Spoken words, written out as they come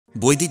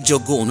বৈদিক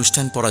যজ্ঞ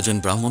অনুষ্ঠান পরাজন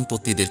ব্রাহ্মণ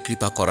পত্নীদের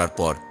কৃপা করার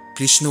পর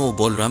কৃষ্ণ ও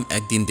বলরাম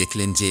একদিন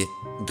দেখলেন যে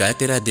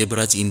গায়কেরা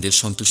দেবরাজ ইন্দ্রের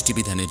সন্তুষ্টি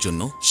বিধানের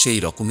জন্য সেই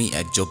রকমই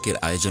এক যজ্ঞের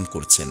আয়োজন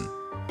করছেন।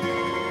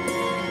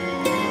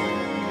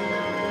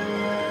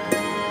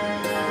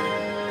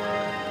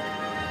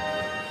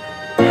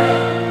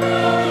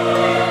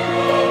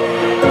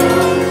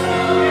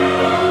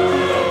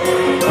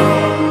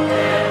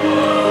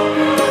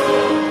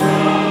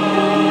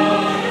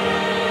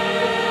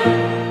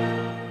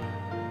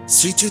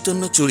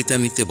 শ্রীচৈতন্য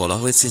চরিতামৃতে বলা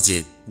হয়েছে যে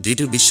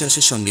দৃঢ়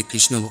বিশ্বাসের সঙ্গে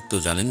কৃষ্ণভক্ত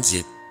জানেন যে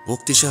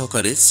ভক্তি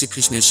সহকারে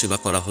শ্রীকৃষ্ণের সেবা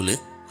করা হলে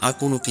আর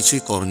কোনো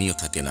কিছুই করণীয়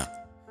থাকে না।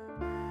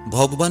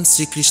 ভগবান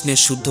শ্রীকৃষ্ণের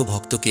শুদ্ধ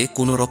ভক্তকে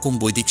কোনো রকম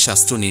বৈদিক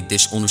শাস্ত্র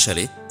নির্দেশ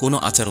অনুসারে কোনো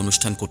আচার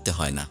অনুষ্ঠান করতে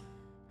হয় না,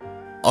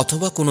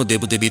 অথবা কোনো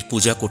দেবদেবীর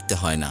পূজা করতে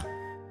হয় না।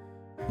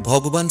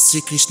 ভগবান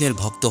শ্রীকৃষ্ণের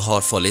ভক্ত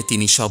হওয়ার ফলে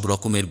তিনি সব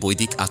রকমের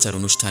বৈদিক আচার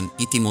অনুষ্ঠান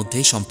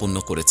ইতিমধ্যেই সম্পন্ন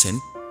করেছেন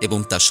এবং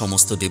তার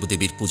সমস্ত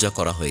দেবদেবীর পূজা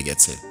করা হয়ে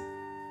গেছে।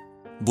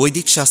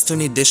 বৈদিক শাস্ত্র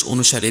নির্দেশ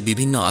অনুসারে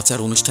বিভিন্ন আচার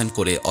অনুষ্ঠান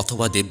করে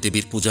অথবা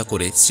দেবদেবীর পূজা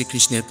করে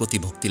শ্রীকৃষ্ণের প্রতি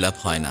ভক্তিলাভ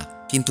হয় না,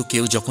 কিন্তু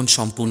কেউ যখন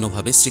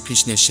সম্পূর্ণভাবে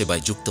শ্রীকৃষ্ণের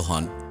সেবায় যুক্ত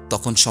হন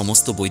তখন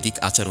সমস্ত বৈদিক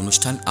আচার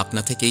অনুষ্ঠান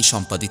আপনা থেকেই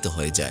সম্পাদিত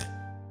হয়ে যায়।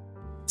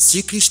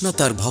 শ্রীকৃষ্ণ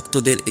তার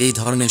ভক্তদের এই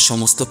ধরনের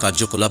সমস্ত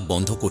কার্যকলাপ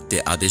বন্ধ করতে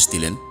আদেশ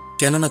দিলেন,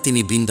 কেননা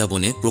তিনি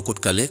বৃন্দাবনে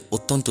প্রকটকালে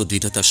অত্যন্ত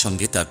দৃঢ়তার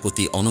সঙ্গে তার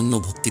প্রতি অনন্য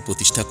ভক্তি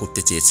প্রতিষ্ঠা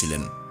করতে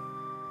চেয়েছিলেন।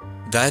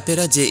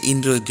 গায়কেরা যে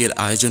ইন্দ্রযজ্ঞের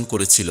আয়োজন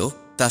করেছিল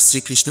তা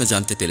শ্রীকৃষ্ণ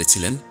জানতে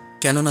পেরেছিলেন,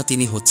 কেননা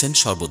তিনি হচ্ছেন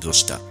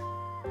সর্বদ্রষ্টা।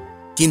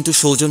 কিন্তু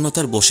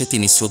সৌজন্যতার বশে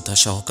তিনি শ্রদ্ধা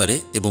সহকারে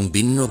এবং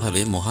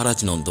বিনম্রভাবে মহারাজ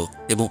নন্দ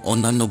এবং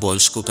অন্যান্য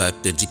বয়স্ক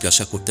গায়কদের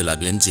জিজ্ঞাসা করতে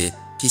লাগলেন যে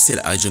কিসের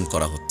আয়োজন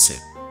করা হচ্ছে।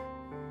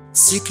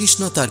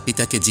 শ্রীকৃষ্ণ তার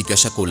পিতাকে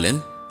জিজ্ঞাসা করলেন,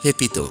 হে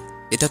পিত,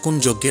 এটা কোন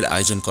যজ্ঞের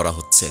আয়োজন করা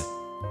হচ্ছে?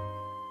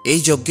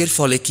 এই যজ্ঞের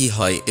ফলে কি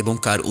হয় এবং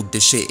কার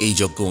উদ্দেশ্যে এই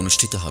যজ্ঞ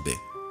অনুষ্ঠিত হবে?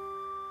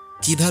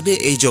 কিভাবে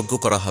এই যজ্ঞ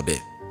করা হবে?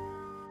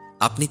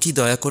 আপনি কি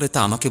দয়া করে তা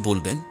আমাকে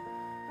বলবেন?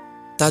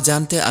 তা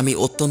জানতে আমি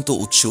অত্যন্ত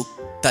উৎসুক,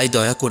 তাই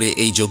দয়া করে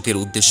এই যজ্ঞের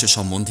উদ্দেশ্য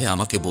সম্বন্ধে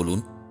আমাকে বলুন।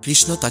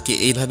 কৃষ্ণ তাকে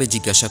এইভাবে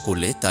জিজ্ঞাসা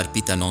করলে তার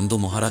পিতা নন্দ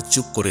মহারাজ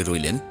চুপ করে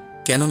রইলেন,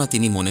 কেননা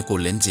তিনি মনে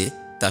করলেন যে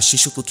তার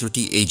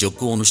শিশুপুত্রটি এই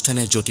যজ্ঞ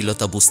অনুষ্ঠানের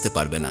জটিলতা বুঝতে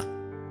পারবে না।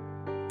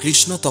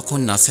 কৃষ্ণ তখন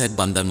নাসায়েত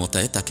বান্দার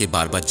মতায় তাকে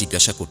বারবার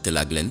জিজ্ঞাসা করতে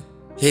লাগলেন,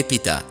 হে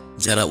পিতা,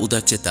 যারা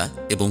উদারচেতা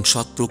এবং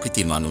সৎ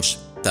প্রকৃতির মানুষ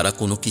তারা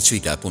কোনো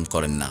কিছুই জ্ঞাপন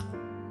করেন না,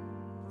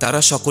 তারা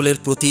সকলের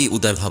প্রতিই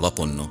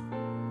উদারভাবাপন্ন।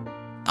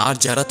 আর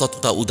যারা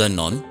ততটা উদার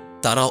নন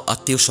তারাও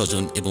আত্মীয়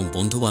স্বজন এবং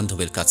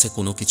বন্ধুবান্ধবের কাছে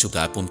কোনো কিছু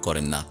জ্ঞাপন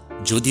করেন না,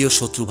 যদিও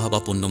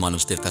শত্রুভাবাপন্ন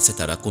মানুষদের কাছে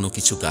তারা কোনো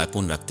কিছু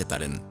জ্ঞাপন রাখতে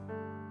পারেন।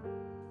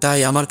 তাই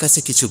আমার কাছে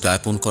কিছু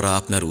জ্ঞাপন করা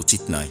আপনার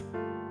উচিত নয়।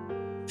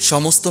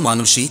 সমস্ত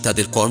মানুষই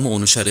তাদের কর্ম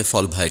অনুসারে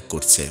ফল ভোগ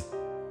করছে।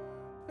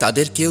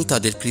 তাদের কেউ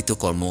তাদের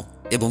কৃতকর্ম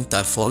এবং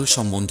তার ফল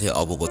সম্বন্ধে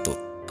অবগত,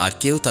 আর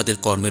কেউ তাদের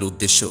কর্মের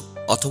উদ্দেশ্য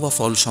অথবা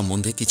ফল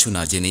সম্বন্ধে কিছু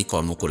না জেনেই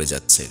কর্ম করে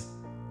যাচ্ছে।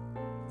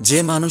 যে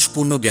মানুষ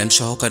পূর্ণ জ্ঞান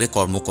সহকারে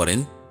কর্ম করেন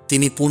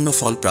তিনি পূর্ণ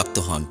ফল প্রাপ্ত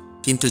হন,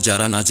 কিন্তু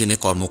যারা না জেনে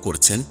কর্ম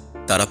করছেন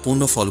তারা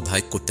পূর্ণ ফল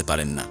ভোগ করতে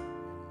পারেন না।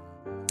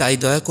 তাই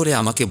দয়া করে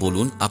আমাকে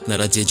বলুন,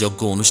 আপনারা যে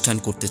যজ্ঞ অনুষ্ঠান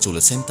করতে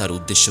চলেছেন তার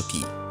উদ্দেশ্য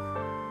কি?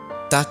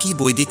 তা কি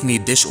বৈদিক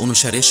নির্দেশ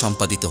অনুসারে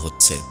সম্পাদিত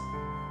হচ্ছে,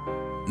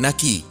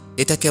 নাকি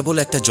এটা কেবল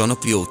একটা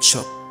জনপ্রিয়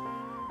উৎসব?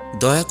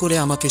 দয়া করে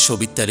আমাকে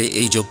সবিস্তারে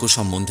এই যজ্ঞ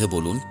সম্বন্ধে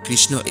বলুন।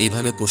 কৃষ্ণ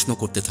এইভাবে প্রশ্ন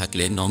করতে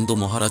থাকলে নন্দ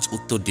মহারাজ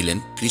উত্তর দিলেন,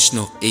 কৃষ্ণ,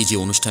 এই যে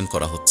অনুষ্ঠান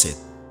করা হচ্ছে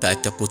তা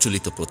একটা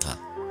প্রচলিত প্রথা।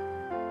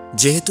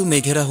 যেহেতু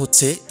মেঘেরা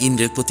হচ্ছে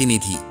ইন্দ্রের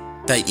প্রতিনিধি,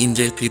 তাই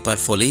ইন্দ্রের কৃপার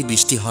ফলেই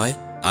বৃষ্টি হয়,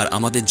 আর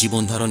আমাদের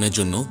জীবন ধারণের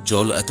জন্য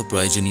জল এত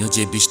প্রয়োজনীয়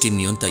যে বৃষ্টির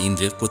নিয়ন্তা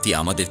ইন্দ্রের প্রতি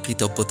আমাদের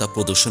কৃতজ্ঞতা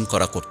প্রদর্শন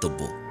করা কর্তব্য।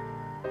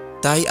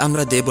 তাই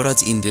আমরা দেবরাজ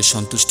ইন্দ্রের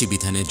সন্তুষ্টি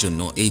বিধানের জন্য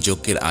এই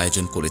যজ্ঞের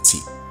আয়োজন করেছি,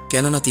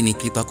 কেননা তিনি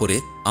কৃপা করে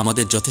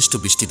আমাদের যথেষ্ট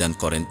বৃষ্টিদান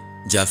করেন,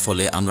 যার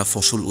ফলে আমরা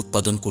ফসল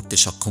উৎপাদন করতে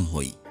সক্ষম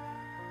হই।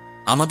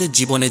 আমাদের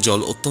জীবনে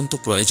জল অত্যন্ত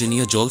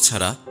প্রয়োজনীয়। জল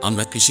ছাড়া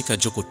আমরা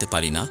কৃষিকার্য করতে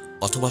পারি না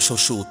অথবা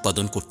শস্য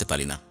উৎপাদন করতে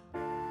পারি না।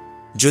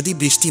 যদি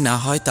বৃষ্টি না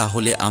হয়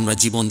তাহলে আমরা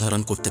জীবন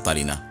ধারণ করতে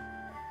পারি না।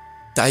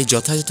 তাই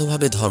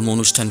যথাযথভাবে ধর্ম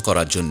অনুষ্ঠান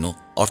করার জন্য,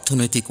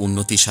 অর্থনৈতিক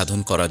উন্নতি সাধন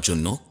করার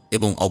জন্য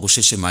এবং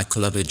অবশেষে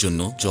মোক্ষলাভের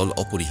জন্য জল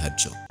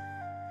অপরিহার্য।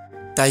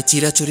 তাই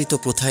চিরাচরিত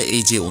প্রথায়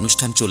এই যে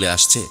অনুষ্ঠান চলে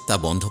আসছে তা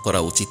বন্ধ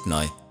করা উচিত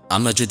নয়।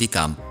 আমরা যদি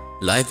কাম,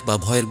 লাইফ বা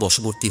ভয়ের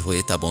বশবর্তী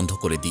হয়ে তা বন্ধ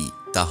করে দিই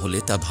তাহলে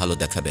তা ভালো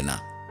দেখাবে না।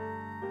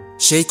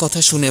 সেই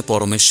কথা শুনে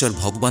পরমেশ্বর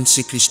ভগবান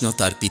শ্রীকৃষ্ণ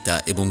তার পিতা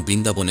এবং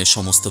বৃন্দাবনের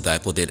সমস্ত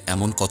গায়কদের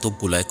এমন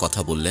কতকগুলায়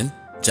কথা বললেন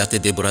যাতে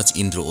দেবরাজ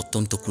ইন্দ্র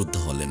অত্যন্ত ক্রুদ্ধ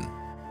হলেন।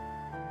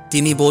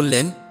 তিনি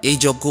বললেন, এই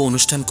যজ্ঞ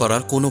অনুষ্ঠান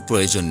করার কোনো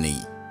প্রয়োজন নেই।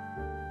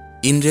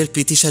 ইন্দ্রের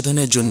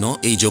প্রীতিসাধনের জন্য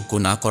এই যজ্ঞ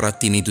না করার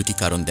তিনি দুটি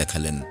কারণ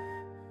দেখালেন।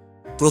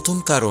 প্রথম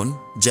কারণ,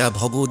 যা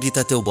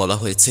ভগবদ্গীতাতেও বলা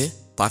হয়েছে,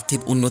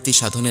 পার্থিব উন্নতি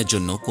সাধনের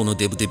জন্য কোনো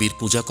দেবদেবীর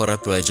পূজা করার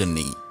প্রয়োজন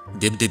নেই।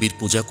 দেবদেবীর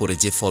পূজা করে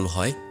যে ফল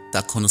হয় তা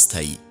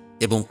ক্ষণস্থায়ী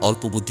এবং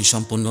অল্প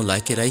বুদ্ধিসম্পন্ন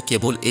লায়কেরাই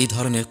কেবল এই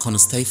ধরনের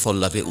ক্ষণস্থায়ী ফল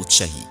লাভে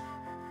উৎসাহী।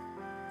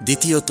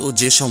 দ্বিতীয়ত,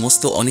 যে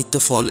সমস্ত অনিত্য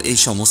ফল এই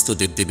সমস্ত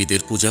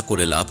দেবদেবীদের পূজা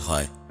করে লাভ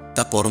হয়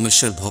তা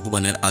পরমেশ্বর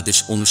ভগবানের আদেশ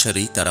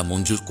অনুসারেই তারা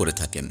মঞ্জুর করে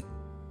থাকেন।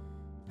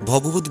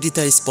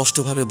 ভগবদ্গীতায়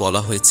স্পষ্টভাবে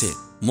বলা হয়েছে,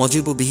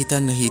 মজীব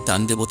বিহিতান্নহি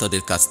তান,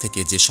 দেবতাদের কাছ থেকে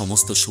যে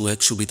সমস্ত সুযোগ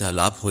সুবিধা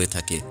লাভ হয়ে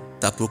থাকে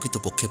তা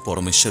প্রকৃতপক্ষে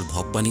পরমেশ্বর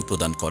ভগবানই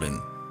প্রদান করেন।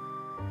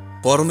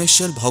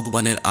 পরমেশ্বর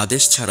ভগবানের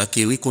আদেশ ছাড়া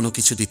কেউই কোনো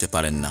কিছু দিতে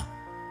পারেন না।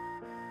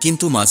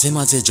 কিন্তু মাঝে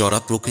মাঝে জড়া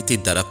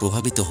প্রকৃতির দ্বারা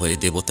প্রভাবিত হয়ে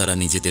দেবতারা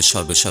নিজেদের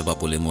সর্বেসর্বা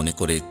বলে মনে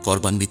করে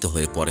গর্বান্বিত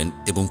হয়ে পড়েন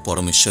এবং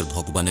পরমেশ্বর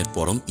ভগবানের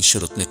পরম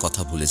ঈশ্বরত্বে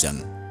কথা ভুলে যান।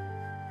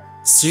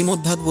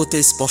 শ্রীমদ্ভাগবতে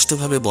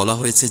স্পষ্টভাবে বলা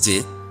হয়েছে যে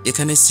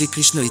এখানে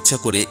শ্রীকৃষ্ণ ইচ্ছা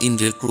করে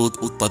ইন্দ্রের ক্রোধ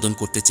উৎপাদন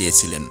করতে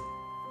চেয়েছিলেন।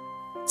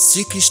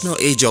 শ্রীকৃষ্ণ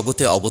এই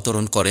জগতে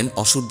অবতরণ করেন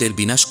অসুরদের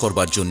বিনাশ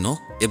করবার জন্য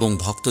এবং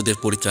ভক্তদের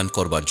পরিত্রাণ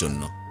করবার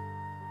জন্য।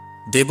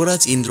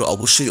 দেবরাজ ইন্দ্র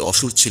অবশ্যই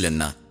অসুর ছিলেন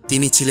না,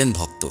 তিনি ছিলেন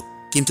ভক্ত,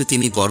 কিন্তু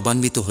তিনি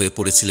গর্বান্বিত হয়ে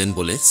পড়েছিলেন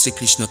বলে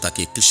শ্রীকৃষ্ণ তাকে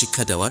একটু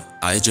শিক্ষা দেওয়ার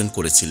আয়োজন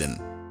করেছিলেন।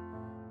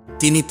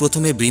 তিনি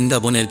প্রথমে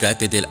বৃন্দাবনের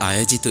গায়পেদের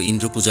আয়োজিত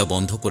ইন্দ্রপূজা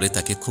বন্ধ করে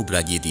তাকে খুব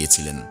রাগিয়ে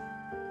দিয়েছিলেন।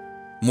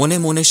 মনে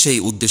মনে সেই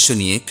উদ্দেশ্য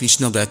নিয়ে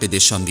কৃষ্ণ গায়পেদের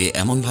সঙ্গে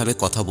এমনভাবে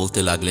কথা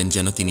বলতে লাগলেন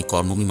যেন তিনি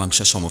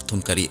কর্মমীমাংসা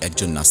সমর্থনকারী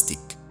একজন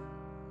নাস্তিক।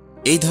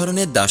 এই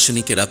ধরনের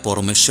দার্শনিকেরা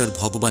পরমেশ্বর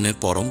ভগবানের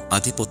পরম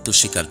আধিপত্য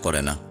স্বীকার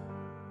করে না।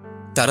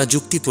 তারা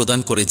যুক্তি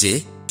প্রদান করে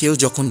যে কেউ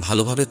যখন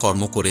ভালোভাবে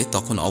কর্ম করে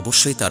তখন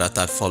অবশ্যই তারা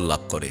তার ফল লাভ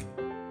করে।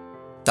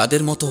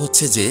 তাদের মতো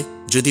হচ্ছে যে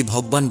যদি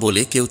ভগবান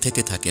বলে কেউ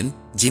থেকে থাকেন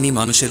যিনি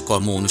মানুষের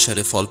কর্ম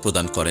অনুসারে ফল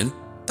প্রদান করেন,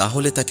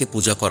 তাহলে তাকে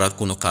পূজা করার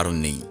কোনো কারণ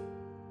নেই।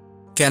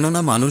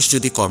 কেননা মানুষ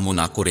যদি কর্ম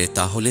না করে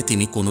তাহলে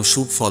তিনি কোনো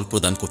শুভ ফল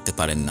প্রদান করতে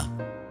পারেন না।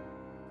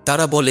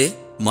 তারা বলে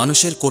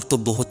মানুষের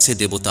কর্তব্য হচ্ছে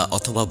দেবতা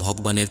অথবা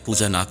ভগবানের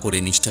পূজা না করে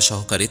নিষ্ঠা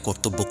সহকারে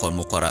কর্তব্য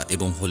কর্ম করা,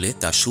 এবং হলে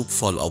তার শুভ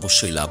ফল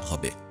অবশ্যই লাভ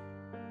হবে।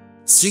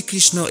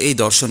 শ্রীকৃষ্ণ এই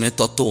দর্শনের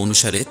তত্ত্ব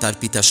অনুসারে তার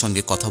পিতার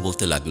সঙ্গে কথা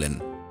বলতে লাগলেন।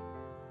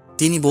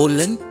 তিনি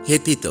বললেন, হে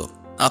পিত,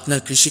 আপনার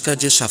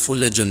কৃষিকার্যের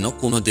সাফল্যের জন্য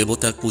কোনো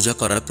দেবতার পূজা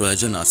করার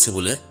প্রয়োজন আছে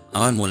বলে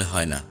আমার মনে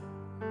হয় না।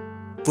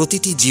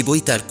 প্রতিটি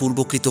জীবই তার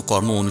পূর্বকৃত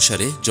কর্ম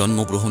অনুসারে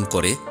জন্মগ্রহণ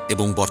করে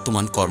এবং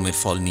বর্তমান কর্মের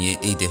ফল নিয়ে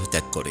এই দেহ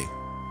ত্যাগ করে।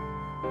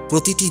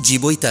 প্রতিটি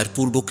জীবই তার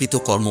পূর্বকৃত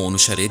কর্ম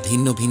অনুসারে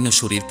ভিন্ন ভিন্ন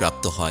শরীর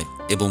প্রাপ্ত হয়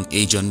এবং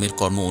এই জন্মের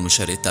কর্ম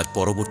অনুসারে তার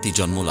পরবর্তী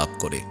জন্ম লাভ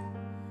করে।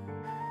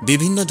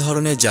 বিভিন্ন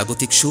ধরনের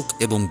জাগতিক সুখ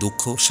এবং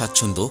দুঃখ,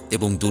 স্বাচ্ছন্দ্য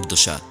এবং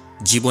দুর্দশা,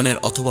 জীবনের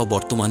অথবা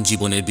বর্তমান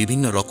জীবনের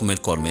বিভিন্ন রকমের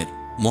কর্মের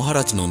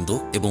মহারাজ নন্দ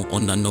এবং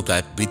অন্যান্য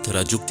গায়ক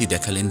বৃদ্ধরা যুক্তি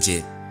দেখালেন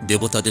যে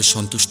দেবতাদের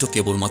সন্তুষ্ট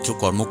কেবলমাত্র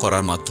কর্ম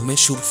করার মাধ্যমে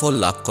সুফল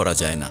লাভ করা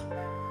যায় না।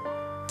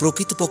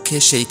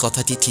 প্রকৃতপক্ষে সেই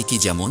কথাটি ঠিকই,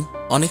 যেমন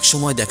অনেক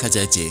সময় দেখা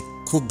যায় যে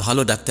খুব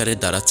ভালো ডাক্তারের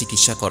দ্বারা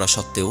চিকিৎসা করা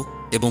সত্ত্বেও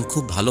এবং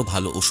খুব ভালো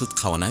ভালো ওষুধ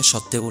খাওয়ানোর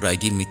সত্ত্বেও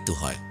রোগীর মৃত্যু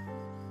হয়।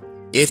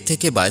 এর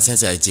থেকে বোঝা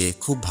যায় যে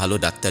খুব ভালো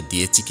ডাক্তার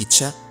দিয়ে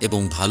চিকিৎসা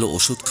এবং ভালো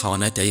ওষুধ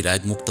খাওয়ানোটাই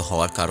রোগমুক্ত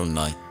হওয়ার কারণ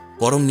নয়,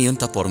 পরম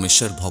নিয়ন্তা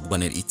পরমেশ্বর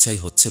ভগবানের ইচ্ছাই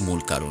হচ্ছে মূল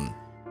কারণ।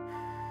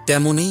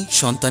 তেমনি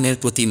সন্তানের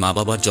প্রতি মা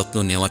বাবার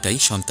যত্ন নেওয়াটাই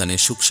সন্তানের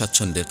সুখ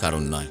স্বাচ্ছন্দ্যের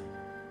কারণ নয়।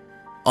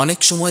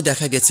 অনেক সময়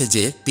দেখা গেছে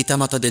যে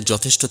পিতামাতাদের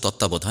যথেষ্ট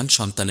তত্ত্বাবধান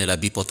সন্তানেরা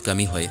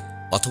বিপদগামী হয়ে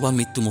অথবা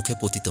মৃত্যুমুখে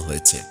পতিত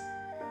হয়েছে।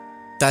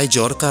 তাই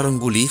জড়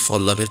কারণগুলি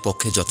ফললাভের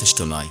পক্ষে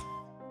যথেষ্ট নয়।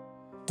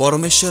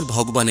 পরমেশ্বর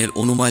ভগবানের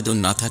অনুমোদন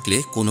না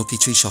থাকলে কোনো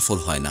কিছুই সফল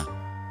হয় না।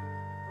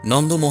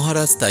 নন্দ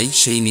মহারাজ তাই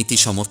সেই নীতি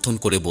সমর্থন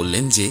করে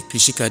বললেন যে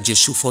কৃষিকার্যের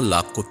সুফল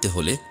লাভ করতে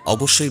হলে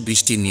অবশ্যই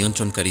বৃষ্টির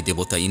নিয়ন্ত্রণকারী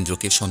দেবতা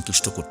ইন্দ্রকে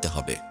সন্তুষ্ট করতে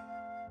হবে।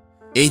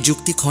 এই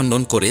যুক্তি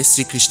খণ্ডন করে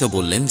শ্রীকৃষ্ণ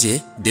বললেন যে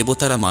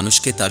দেবতারা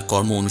মানুষকে তার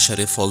কর্ম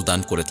অনুসারে ফল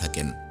দান করে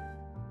থাকেন।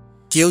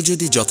 কেউ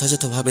যদি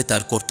যথাযথভাবে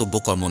তার কর্তব্য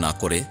কর্ম না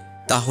করে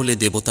তাহলে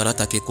দেবতারা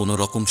তাকে কোনো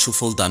রকম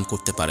সুফল দান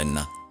করতে পারেন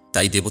না।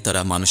 তাই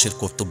দেবতারা মানুষের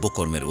কর্তব্য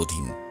কর্মের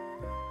অধীন।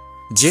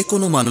 যে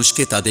কোনো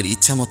মানুষকে তাদের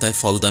ইচ্ছামতায়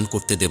ফলদান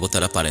করতে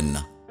দেবতারা পারেন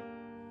না।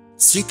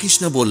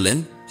 শ্রীকৃষ্ণ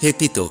বললেন, হে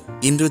পিত,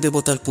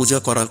 ইন্দ্রদেবতার পূজা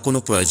করার কোনো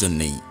প্রয়োজন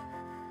নেই।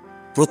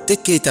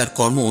 প্রত্যেককেই তার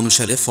কর্ম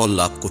অনুসারে ফল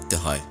লাভ করতে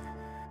হয়।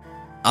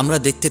 আমরা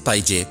দেখতে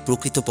পাই যে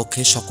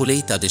প্রকৃতপক্ষে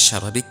সকলেই তাদের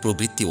স্বাভাবিক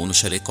প্রবৃত্তি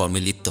অনুসারে কর্মে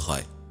লিপ্ত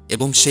হয়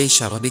এবং সেই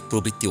স্বাভাবিক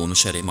প্রবৃত্তি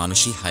অনুসারে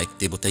মানুষই হায়ক,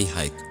 দেবতাই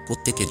হায়ক,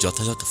 প্রত্যেকে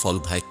যথাযথ ফল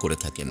ভাগ করে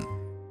থাকেন।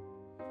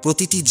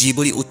 প্রতিটি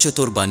জীবই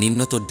উচ্চতর বা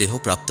নিম্নতর দেহ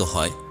প্রাপ্ত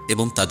হয়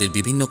এবং তাদের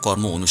বিভিন্ন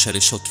কর্ম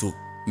অনুসারে শত্রু,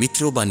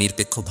 মিত্র বা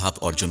নিরপেক্ষ ভাব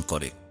অর্জন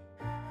করে।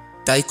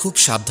 তাই খুব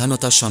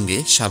সাবধানতার সঙ্গে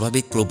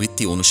স্বাভাবিক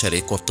প্রবৃত্তি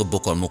অনুসারে কর্তব্য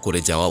কর্ম করে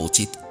যাওয়া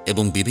উচিত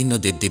এবং বিভিন্ন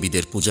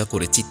দেবদেবীদের পূজা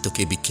করে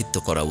চিত্তকে বিক্ষিপ্ত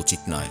করা উচিত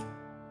নয়।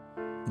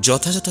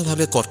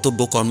 যথাযথভাবে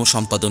কর্তব্য কর্ম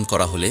সম্পাদন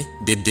করা হলে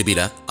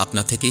দেবদেবীরা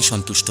আপনা থেকেই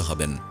সন্তুষ্ট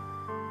হবেন।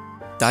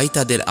 তাই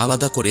তাদের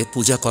আলাদা করে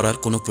পূজা করার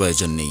কোনো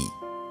প্রয়োজন নেই।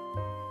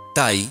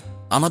 তাই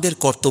আমাদের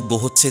কর্তব্য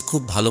হচ্ছে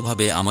খুব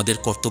ভালোভাবে আমাদের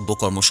কর্তব্য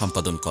কর্ম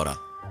সম্পাদন করা।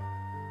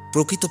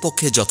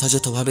 প্রকৃতপক্ষে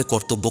যথাযথভাবে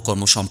কর্তব্য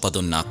কর্ম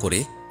সম্পাদন না করে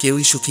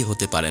কেউই সুখী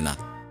হতে পারে না।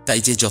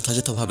 তাই যে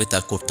যথাযথভাবে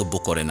তার কর্তব্য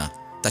করে না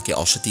তাকে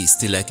অসতী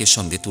স্ত্রীলায়কের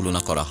সঙ্গে তুলনা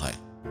করা হয়।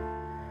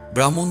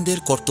 ব্রাহ্মণদের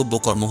কর্তব্য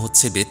কর্ম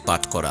হচ্ছে বেদ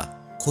পাঠ করা,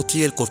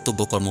 ক্ষত্রিয়ের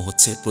কর্তব্য কর্ম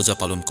হচ্ছে প্রজা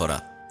পালন করা,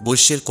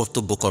 বৈশ্যের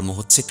কর্তব্য কর্ম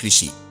হচ্ছে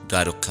কৃষি,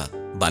 গায়রক্ষা,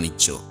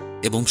 বাণিজ্য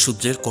এবং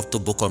শূদ্রের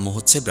কর্তব্য কর্ম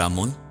হচ্ছে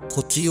ব্রাহ্মণ,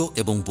 ক্ষত্রিয়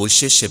এবং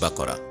বৈশ্যের সেবা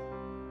করা।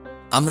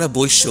 আমরা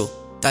বৈশ্য,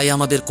 তাই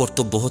আমাদের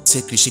কর্তব্য হচ্ছে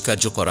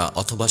কৃষিকার্য করা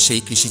অথবা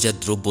সেই কৃষিজাত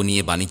দ্রব্য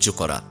নিয়ে বাণিজ্য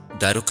করা,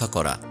 গায়রক্ষা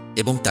করা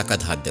এবং টাকা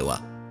ধার দেওয়া।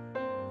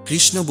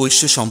 কৃষ্ণ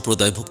বৈশ্য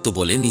সম্প্রদায়ভুক্ত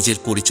বলে নিজের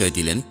পরিচয়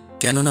দিলেন,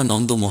 কেননা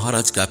নন্দ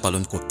মহারাজ গায়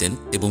পালন করতেন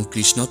এবং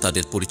কৃষ্ণ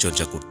তাদের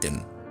পরিচর্যা করতেন।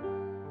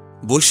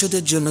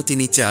 বৈশ্যদের জন্য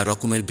তিনি 4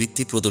 রকমের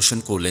বৃত্তি প্রদর্শন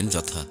করলেন,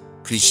 যথা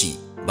কৃষি,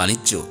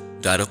 বাণিজ্য,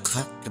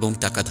 গায়রক্ষা এবং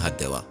টাকা ধার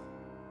দেওয়া।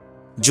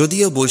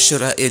 যদিও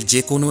বৈশ্যরা এর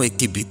যে কোনো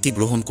একটি বৃত্তি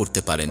গ্রহণ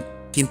করতে পারেন,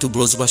 কিন্তু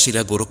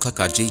ব্রজবাসীরা গোরক্ষা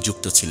কার্যেই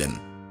যুক্ত ছিলেন।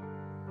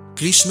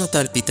 কৃষ্ণ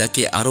তার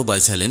পিতাকে আরও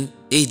বোঝালেন,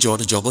 এই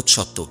জড় জগৎ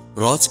সত্য,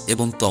 রজ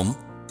এবং তম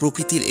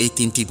প্রকৃতির এই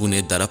 3টি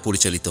গুণের দ্বারা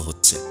পরিচালিত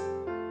হচ্ছে।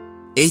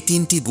 এই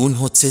 3টি গুণ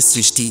হচ্ছে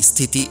সৃষ্টি,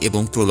 স্থিতি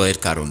এবং প্রলয়ের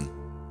কারণ।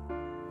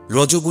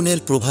 রজগুণের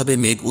প্রভাবে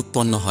মেঘ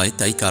উৎপন্ন হয়,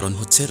 তাই কারণ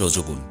হচ্ছে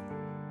রজগুণ।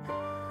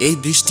 এই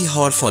বৃষ্টি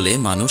হওয়ার ফলে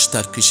মানুষ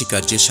তার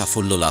কৃষিকার্যে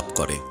সাফল্য লাভ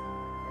করে।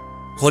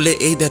 হলে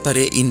এই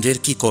ব্যাপারে ইন্দ্রের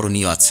কি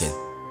করণীয় আছে?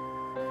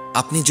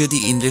 আপনি যদি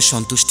ইন্দ্রের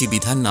সন্তুষ্টি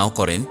বিধান নাও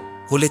করেন,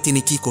 হলে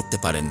তিনি কি করতে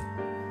পারেন?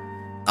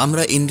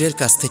 আমরা ইন্দ্রের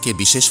কাছ থেকে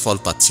বিশেষ ফল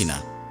পাচ্ছি না।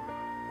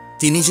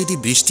 তিনি যদি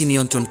বৃষ্টি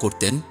নিয়ন্ত্রণ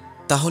করতেন,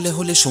 তাহলে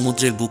হলে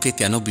সমুদ্রের বুকে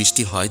কেন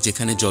বৃষ্টি হয়,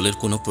 যেখানে জলের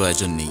কোনো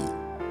প্রয়োজন নেই?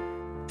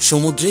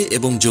 সমুদ্রে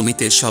এবং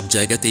জমিতে সব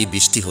জায়গাতেই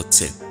বৃষ্টি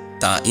হচ্ছে,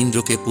 তা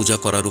ইন্দ্রকে পূজা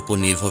করার উপর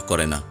নির্ভর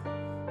করে না।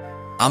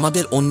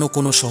 আমাদের অন্য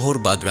কোনো শহর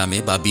বা গ্রামে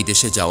বা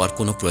বিদেশে যাওয়ার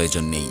কোনো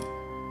প্রয়োজন নেই।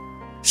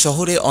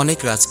 শহরে অনেক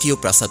রাজকীয়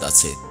প্রাসাদ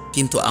আছে,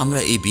 কিন্তু আমরা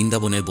এই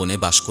বৃন্দাবনের বনে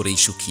বাস করেই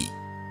সুখী।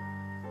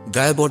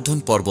 গায়বর্ধন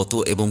পর্বত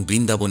এবং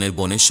বৃন্দাবনের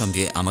বনের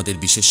সঙ্গে আমাদের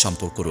বিশেষ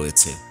সম্পর্ক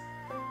রয়েছে।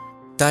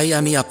 তাই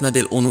আমি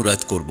আপনাদের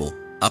অনুরোধ করব,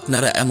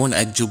 আপনারা এমন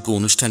এক যোগ্য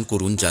অনুষ্ঠান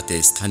করুন যাতে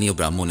স্থানীয়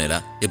ব্রাহ্মণেরা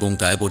এবং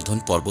গায়বর্ধন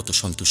পর্বত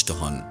সন্তুষ্ট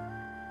হন।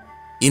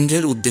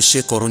 ইন্দ্রের উদ্দেশ্যে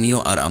করণীয়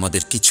আর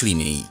আমাদের কিছুই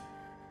নেই।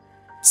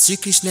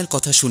 শ্রীকৃষ্ণের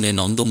কথা শুনে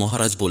নন্দ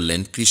মহারাজ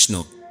বললেন, কৃষ্ণ,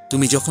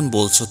 তুমি যখন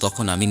বলছো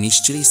তখন আমি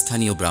নিশ্চয়ই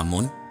স্থানীয়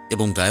ব্রাহ্মণ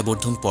এবং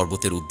গায়বর্ধন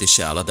পর্বতের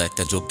উদ্দেশ্যে আলাদা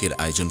একটা যজ্ঞের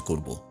আয়োজন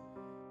করব।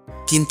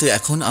 কিন্তু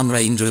এখন আমরা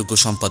ইন্দ্রযজ্ঞ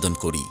সম্পাদন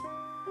করি।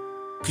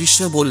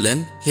 কৃষ্ণ বললেন,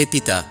 হে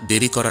পিতা,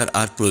 দেরি করার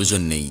আর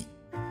প্রয়োজন নেই।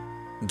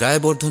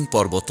 গায়বর্ধন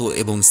পর্বত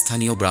এবং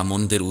স্থানীয়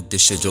ব্রাহ্মণদের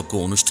উদ্দেশ্যে যজ্ঞ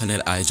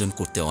অনুষ্ঠানের আয়োজন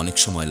করতে অনেক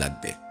সময়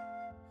লাগবে।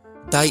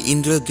 তাই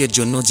ইন্দ্রযজ্ঞের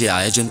জন্য যে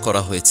আয়োজন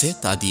করা হয়েছে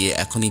তা দিয়ে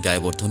এখনই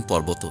গায়বর্ধন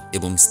পর্বত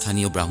এবং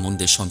স্থানীয়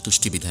ব্রাহ্মণদের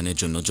সন্তুষ্টি বিধানের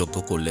জন্য যজ্ঞ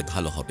করলে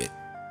ভালো হবে।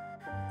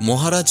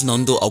 মহারাজ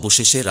নন্দ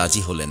অবশেষে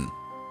রাজি হলেন।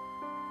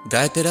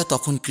 গায়কেরা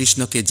তখন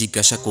কৃষ্ণকে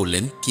জিজ্ঞাসা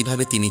করলেন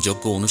কিভাবে তিনি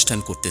যজ্ঞ অনুষ্ঠান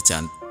করতে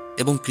চান,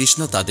 এবং কৃষ্ণ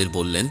তাদের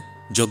বললেন,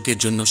 যজ্ঞের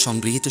জন্য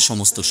সংগৃহীত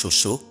সমস্ত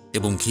শস্য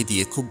এবং ঘি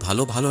দিয়ে খুব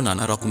ভালো ভালো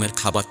নানা রকমের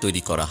খাবার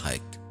তৈরি করা হয়।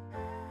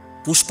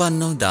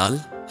 পুষ্পান্ন, ডাল,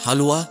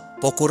 হালুয়া,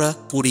 পকোড়া,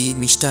 পুরি,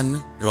 মিষ্টান্ন,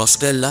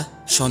 রসগোল্লা,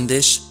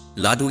 সন্দেশ,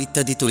 লাডু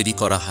ইত্যাদি তৈরি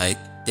করা হয়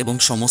এবং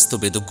সমস্ত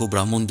বেদজ্ঞ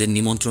ব্রাহ্মণদের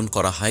নিমন্ত্রণ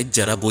করা হয়,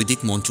 যারা বৈদিক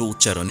মন্ত্র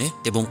উচ্চারণে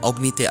এবং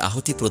অগ্নিতে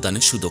আহুতি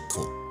প্রদানে সুদক্ষ।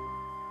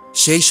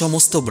 সেই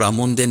সমস্ত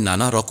ব্রাহ্মণদের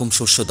নানা রকম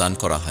শস্য দান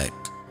করা হয়।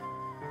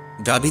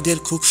 গাভীদের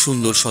খুব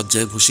সুন্দর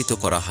সজ্জায় ভূষিত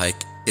করা হয়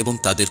এবং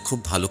তাদের খুব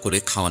ভালো করে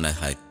খাওয়ানো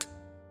হয়।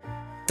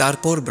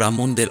 তারপর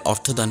ব্রাহ্মণদের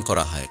অর্থদান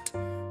করা হয়।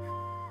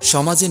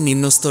 সমাজের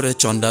নিম্নস্তরের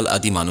চণ্ডাল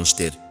আদি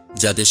মানুষদের,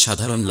 যাদের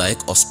সাধারণ লায়ক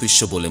অস্পৃশ্য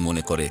বলে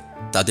মনে করে,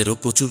 তাদেরও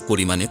প্রচুর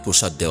পরিমাণে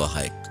প্রসাদ দেওয়া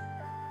হয়।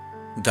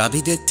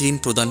 গাভীদের তৃণ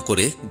প্রদান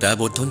করে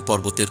গায়বর্ধন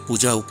পর্বতের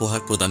পূজা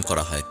উপহার প্রদান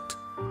করা হয়।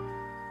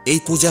 এই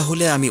পূজা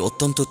হলে আমি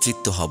অত্যন্ত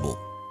তৃপ্ত হব।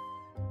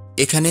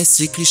 এখানে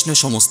শ্রীকৃষ্ণ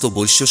সমস্ত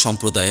বৈশ্য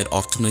সম্প্রদায়ের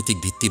অর্থনৈতিক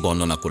ভিত্তি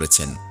বর্ণনা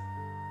করেছেন।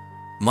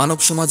 মানব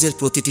সমাজের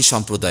প্রতিটি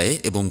সম্প্রদায়ে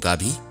এবং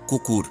গাভী,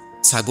 কুকুর,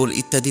 ছাগল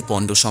ইত্যাদি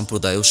পণ্ড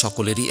সম্প্রদায়ও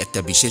সকলেরই একটা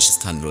বিশেষ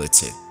স্থান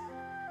রয়েছে।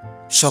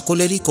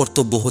 সকলেরই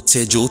কর্তব্য হচ্ছে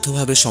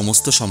যৌথভাবে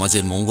সমস্ত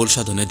সমাজের মঙ্গল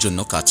সাধনের জন্য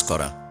কাজ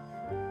করা।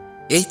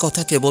 এই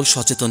কথা কেবল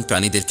সচেতন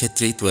প্রাণীদের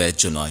ক্ষেত্রেই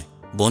প্রযোজ্য নয়,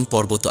 বন,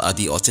 পর্বত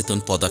আদি অচেতন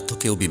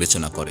পদার্থকেও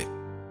বিবেচনা করে।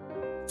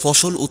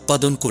 ফসল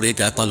উৎপাদন করে,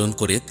 গায় পালন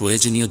করে,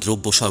 প্রয়োজনীয়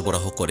দ্রব্য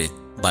সরবরাহ করে,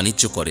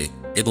 বাণিজ্য করে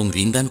এবং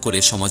ঋণদান করে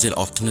সমাজের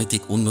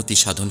অর্থনৈতিক উন্নতি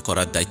সাধন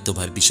করার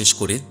দায়িত্বভার বিশেষ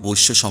করে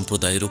বৈশ্য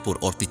সম্প্রদায়ের উপর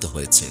অর্পিত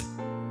হয়েছে।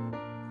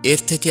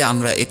 এর থেকে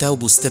আমরা এটাও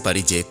বুঝতে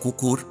পারি যে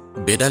কুকুর,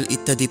 বেড়াল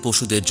ইত্যাদি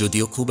পশুদের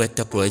যদিও খুব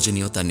একটা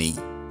প্রয়োজনীয়তা নেই,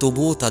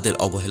 তবুও তাদের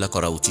অবহেলা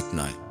করা উচিত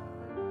নয়।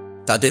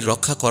 তাদের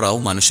রক্ষা করাও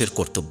মানুষের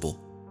কর্তব্য।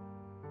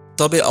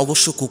 তবে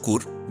অবশ্য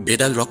কুকুর,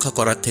 বেড়াল রক্ষা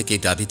করার থেকে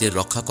গাভীদের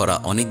রক্ষা করা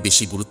অনেক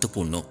বেশি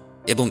গুরুত্বপূর্ণ,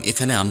 এবং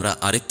এখানে আমরা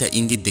আরেকটা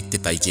ইঙ্গিত দেখতে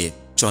পাই যে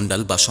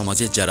চণ্ডাল বা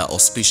সমাজের যারা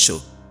অস্পৃশ্য,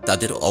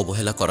 তাদের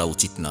অবহেলা করা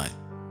উচিত নয়।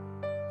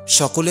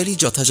 সকলেরই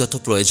যথাযথ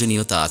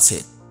প্রয়োজনীয়তা আছে,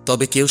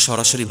 তবে কেউ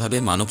সরাসরিভাবে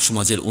মানব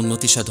সমাজের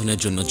উন্নতি সাধনের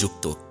জন্য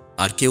যুক্ত,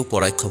 আর কেউ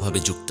পরোক্ষভাবে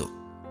যুক্ত।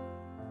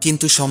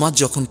 কিন্তু সমাজ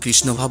যখন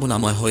কৃষ্ণ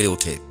ভাবনাময় হয়ে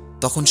ওঠে,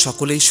 তখন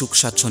সকলেই সুখ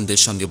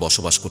স্বাচ্ছন্দ্যের সঙ্গে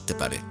বসবাস করতে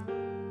পারে।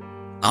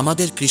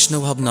 আমাদের কৃষ্ণ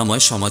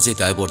ভাবনাময় সমাজে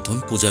গায়বর্ধন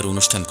পূজার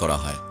অনুষ্ঠান করা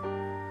হয়।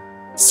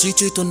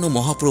 শ্রীচৈতন্য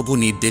মহাপ্রভু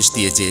নির্দেশ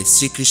দিয়ে যে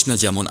শ্রীকৃষ্ণ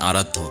যেমন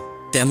আরাধ্য,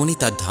 তেমনি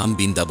তার ধাম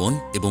বৃন্দাবন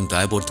এবং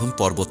গায়বর্ধন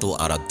পর্বতও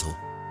আরাধ্য।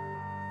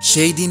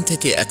 সেই দিন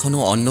থেকে এখনও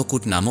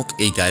অন্নকূট নামক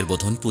এই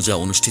গায়বর্ধন পূজা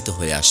অনুষ্ঠিত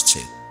হয়ে আসছে।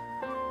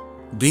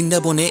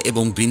 বৃন্দাবনে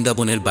এবং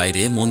বৃন্দাবনের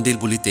বাইরে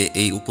মন্দিরগুলিতে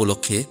এই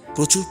উপলক্ষে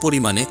প্রচুর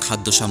পরিমাণে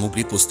খাদ্য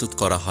সামগ্রী প্রস্তুত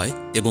করা হয়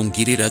এবং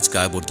গিরিরাজ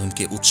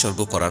গায়বর্ধনকে উৎসর্গ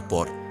করার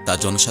পর তা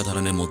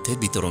জনসাধারণের মধ্যে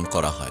বিতরণ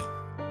করা হয়।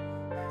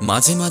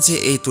 মাঝে মাঝে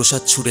এই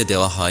প্রসাদ ছুঁড়ে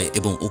দেওয়া হয়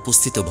এবং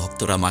উপস্থিত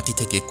ভক্তরা মাটি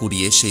থেকে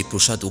কুড়িয়ে সেই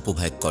প্রসাদ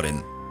উপভোগ করেন।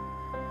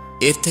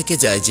 এর থেকে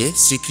যায় যে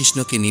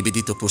শ্রীকৃষ্ণকে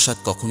নিবেদিত প্রসাদ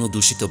কখনো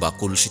দূষিত বা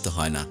কলুষিত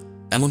হয় না,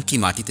 এমনকি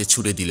মাটিতে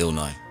ছুঁড়ে দিলেও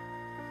নয়।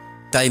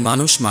 তাই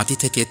মানুষ মাটি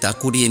থেকে তা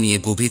কুড়িয়ে নিয়ে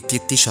গভীর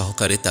তৃপ্তি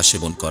সহকারে তা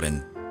সেবন করেন।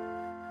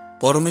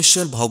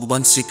 পরমেশ্বর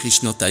ভগবান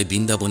শ্রীকৃষ্ণ তাই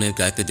বৃন্দাবনের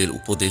গায়কেদের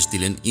উপদেশ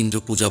দিলেন ইন্দ্র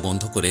পূজা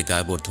বন্ধ করে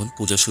গোবর্ধন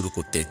পূজা শুরু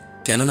করতে,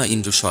 কেননা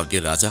ইন্দ্র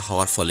স্বর্গের রাজা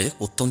হওয়ার ফলে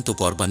অত্যন্ত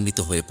গর্বান্বিত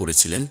হয়ে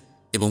পড়েছিলেন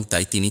এবং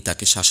তাই তিনি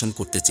তাকে শাসন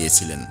করতে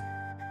চেয়েছিলেন।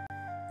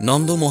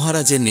 নন্দ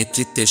মহারাজের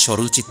নেতৃত্বে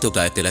সরলচিত্ত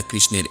গায়কেরা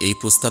কৃষ্ণের এই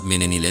প্রস্তাব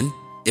মেনে নিলেন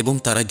এবং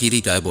তারা গিরি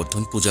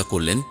গোবর্ধন পূজা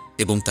করলেন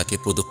এবং তাকে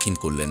প্রদক্ষিণ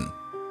করলেন।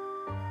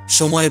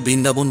 সময়ে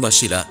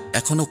বৃন্দাবনবাসীরা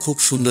এখনও খুব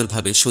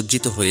সুন্দরভাবে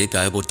সজ্জিত হয়ে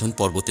গোবর্ধন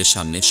পর্বতের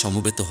সামনে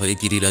সমবেত হয়ে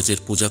গিরিরাজের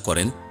পূজা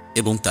করেন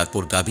এবং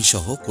তারপর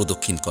গাভীসহ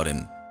প্রদক্ষিণ করেন।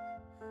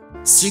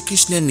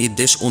 শ্রীকৃষ্ণের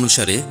নির্দেশ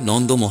অনুসারে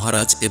নন্দ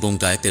মহারাজ এবং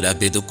গায়কেরা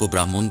বেদজ্ঞ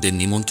ব্রাহ্মণদের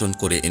নিমন্ত্রণ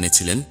করে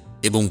এনেছিলেন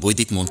এবং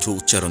বৈদিক মন্ত্র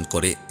উচ্চারণ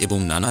করে এবং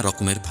নানা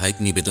রকমের ভাইব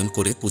নিবেদন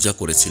করে পূজা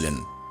করেছিলেন।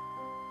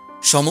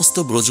 সমস্ত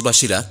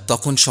ব্রজবাসীরা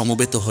তখন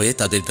সমবেত হয়ে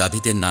তাদের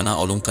গাভীদের নানা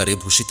অলঙ্কারে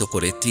ভূষিত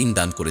করে তৃণ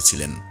দান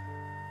করেছিলেন।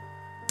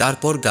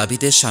 তারপর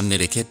গাভীদের সামনে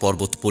রেখে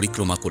পর্বত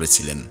পরিক্রমা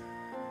করেছিলেন।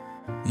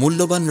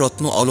 মূল্যবান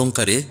রত্ন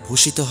অলঙ্কারে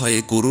ভূষিত হয়ে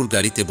গরুর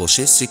গাড়িতে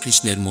বসে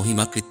শ্রীকৃষ্ণের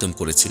মহিমা কীর্তন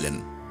করেছিলেন।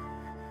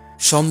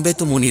 সমবেত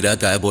মুনিরা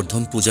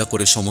গোবর্ধন পূজা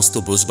করে সমস্ত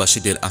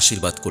ব্রজবাসীদের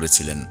আশীর্বাদ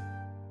করেছিলেন।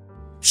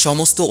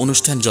 সমস্ত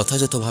অনুষ্ঠান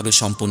যথাযথভাবে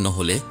সম্পন্ন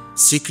হলে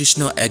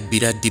শ্রীকৃষ্ণ এক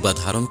বিরাট ডিবা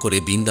ধারণ করে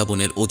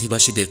বৃন্দাবনের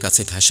অধিবাসীদের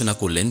কাছে ঘোষণা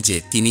করলেন যে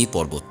তিনিই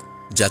পর্বত,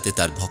 যাতে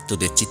তার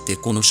ভক্তদের চিত্তে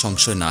কোনো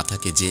সংশয় না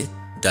থাকে যে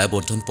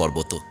গোবর্ধন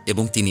পর্বত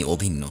এবং তিনি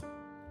অভিন্ন।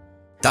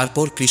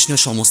 তারপর কৃষ্ণ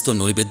সমস্ত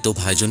নৈবেদ্য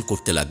ভাজন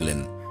করতে লাগলেন।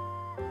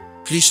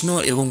 কৃষ্ণ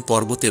এবং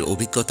পর্বতের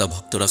অভিজ্ঞতা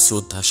ভক্তরা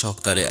শ্রদ্ধা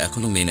সহকারে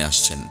এখনও মেনে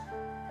আসছেন।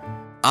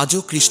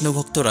 আজও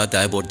কৃষ্ণভক্তরা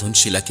গোবর্ধন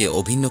শিলাকে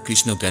অভিন্ন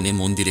কৃষ্ণ জ্ঞানে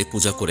মন্দিরে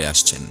পূজা করে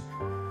আসছেন।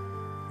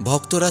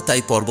 ভক্তরা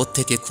তাই পর্বত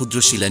থেকে ক্ষুদ্র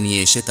শিলা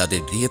নিয়ে এসে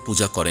তাদের গৃহে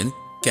পূজা করেন,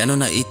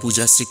 কেননা এই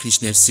পূজা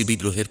শ্রীকৃষ্ণের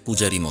শ্রীবিগ্রহের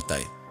পূজারই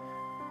মতায়।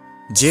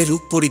 যে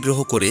রূপ পরিগ্রহ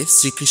করে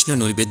শ্রীকৃষ্ণ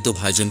নৈবেদ্য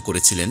ভাজন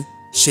করেছিলেন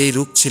সেই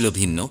রূপ ছিল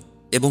ভিন্ন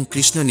এবং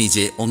কৃষ্ণ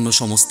নিজে অন্য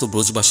সমস্ত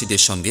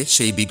ব্রজবাসীদের সঙ্গে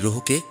সেই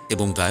বিগ্রহকে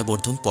এবং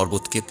গোবর্ধন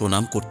পর্বতকে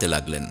প্রণাম করতে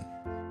লাগলেন।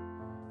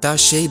 তার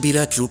সেই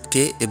বিরাট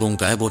রূপকে এবং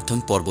গোবর্ধন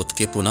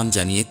পর্বতকে প্রণাম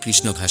জানিয়ে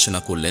কৃষ্ণ ঘোষণা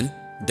করলেন,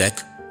 দেখ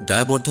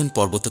গোবর্ধন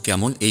পর্বত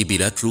কেমন এই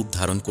বিরাট রূপ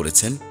ধারণ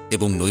করেছেন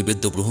এবং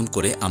নৈবেদ্য গ্রহণ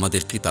করে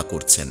আমাদের কৃপা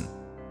করছেন।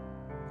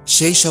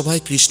 সেই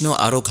সভায় কৃষ্ণ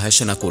আরও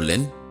ঘোষণা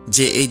করলেন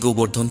যে এই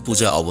গোবর্ধন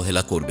পূজা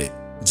অবহেলা করবে,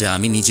 যা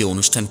আমি নিজে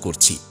অনুষ্ঠান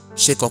করছি,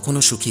 সে কখনো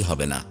সুখী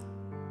হবে না।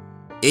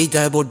 এই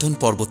গোবর্ধন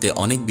পর্বতে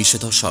অনেক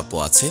বিষধর সর্প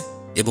আছে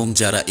এবং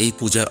যারা এই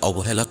পূজার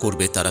অবহেলা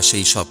করবে তারা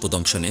সেই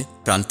সর্পদংশনে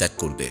প্রাণত্যাগ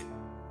করবে।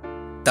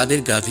 তাদের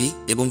গাভী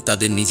এবং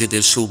তাদের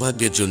নিজেদের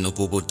সৌভাগ্যের জন্য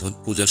গোবর্ধন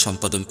পূজা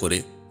সম্পাদন করে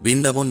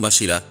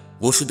বৃন্দাবনবাসীরা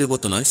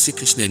বসুদেবতনয়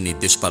শ্রীকৃষ্ণের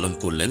নির্দেশ পালন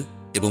করলেন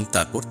এবং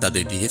তারপর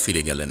তাদের গৃহে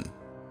ফিরে গেলেন।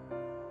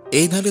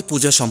 এইভাবে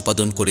পূজা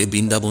সম্পাদন করে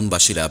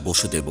বৃন্দাবনবাসীরা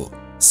বসুদেব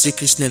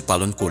শ্রীকৃষ্ণের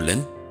পালন করলেন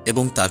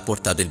এবং তারপর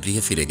তাদের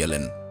গৃহে ফিরে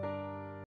গেলেন।